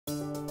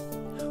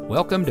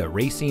Welcome to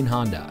Racine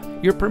Honda,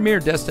 your premier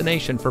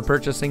destination for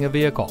purchasing a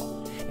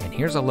vehicle. And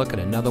here's a look at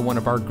another one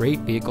of our great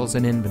vehicles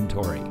in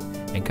inventory,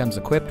 and comes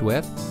equipped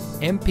with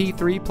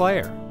MP3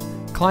 player,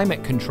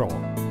 climate control,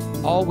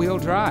 all-wheel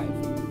drive,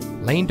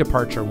 lane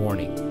departure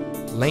warning,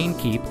 lane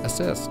keep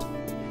assist,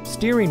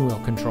 steering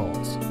wheel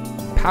controls,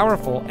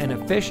 powerful and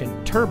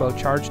efficient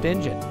turbocharged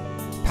engine,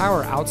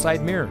 power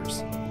outside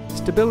mirrors,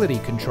 stability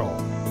control,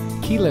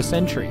 keyless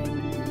entry.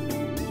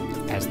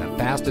 As the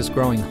fastest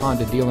growing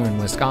Honda dealer in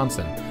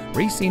Wisconsin,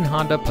 Racine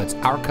Honda puts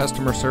our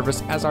customer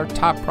service as our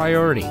top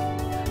priority.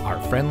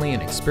 Our friendly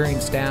and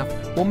experienced staff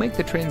will make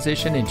the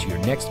transition into your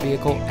next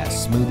vehicle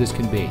as smooth as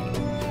can be.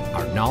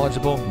 Our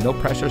knowledgeable,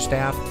 no-pressure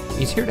staff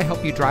is here to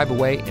help you drive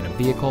away in a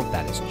vehicle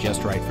that is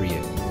just right for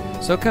you.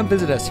 So come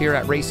visit us here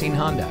at Racine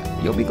Honda.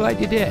 You'll be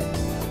glad you did.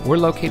 We're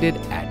located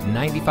at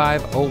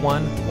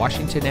 9501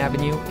 Washington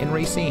Avenue in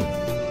Racine.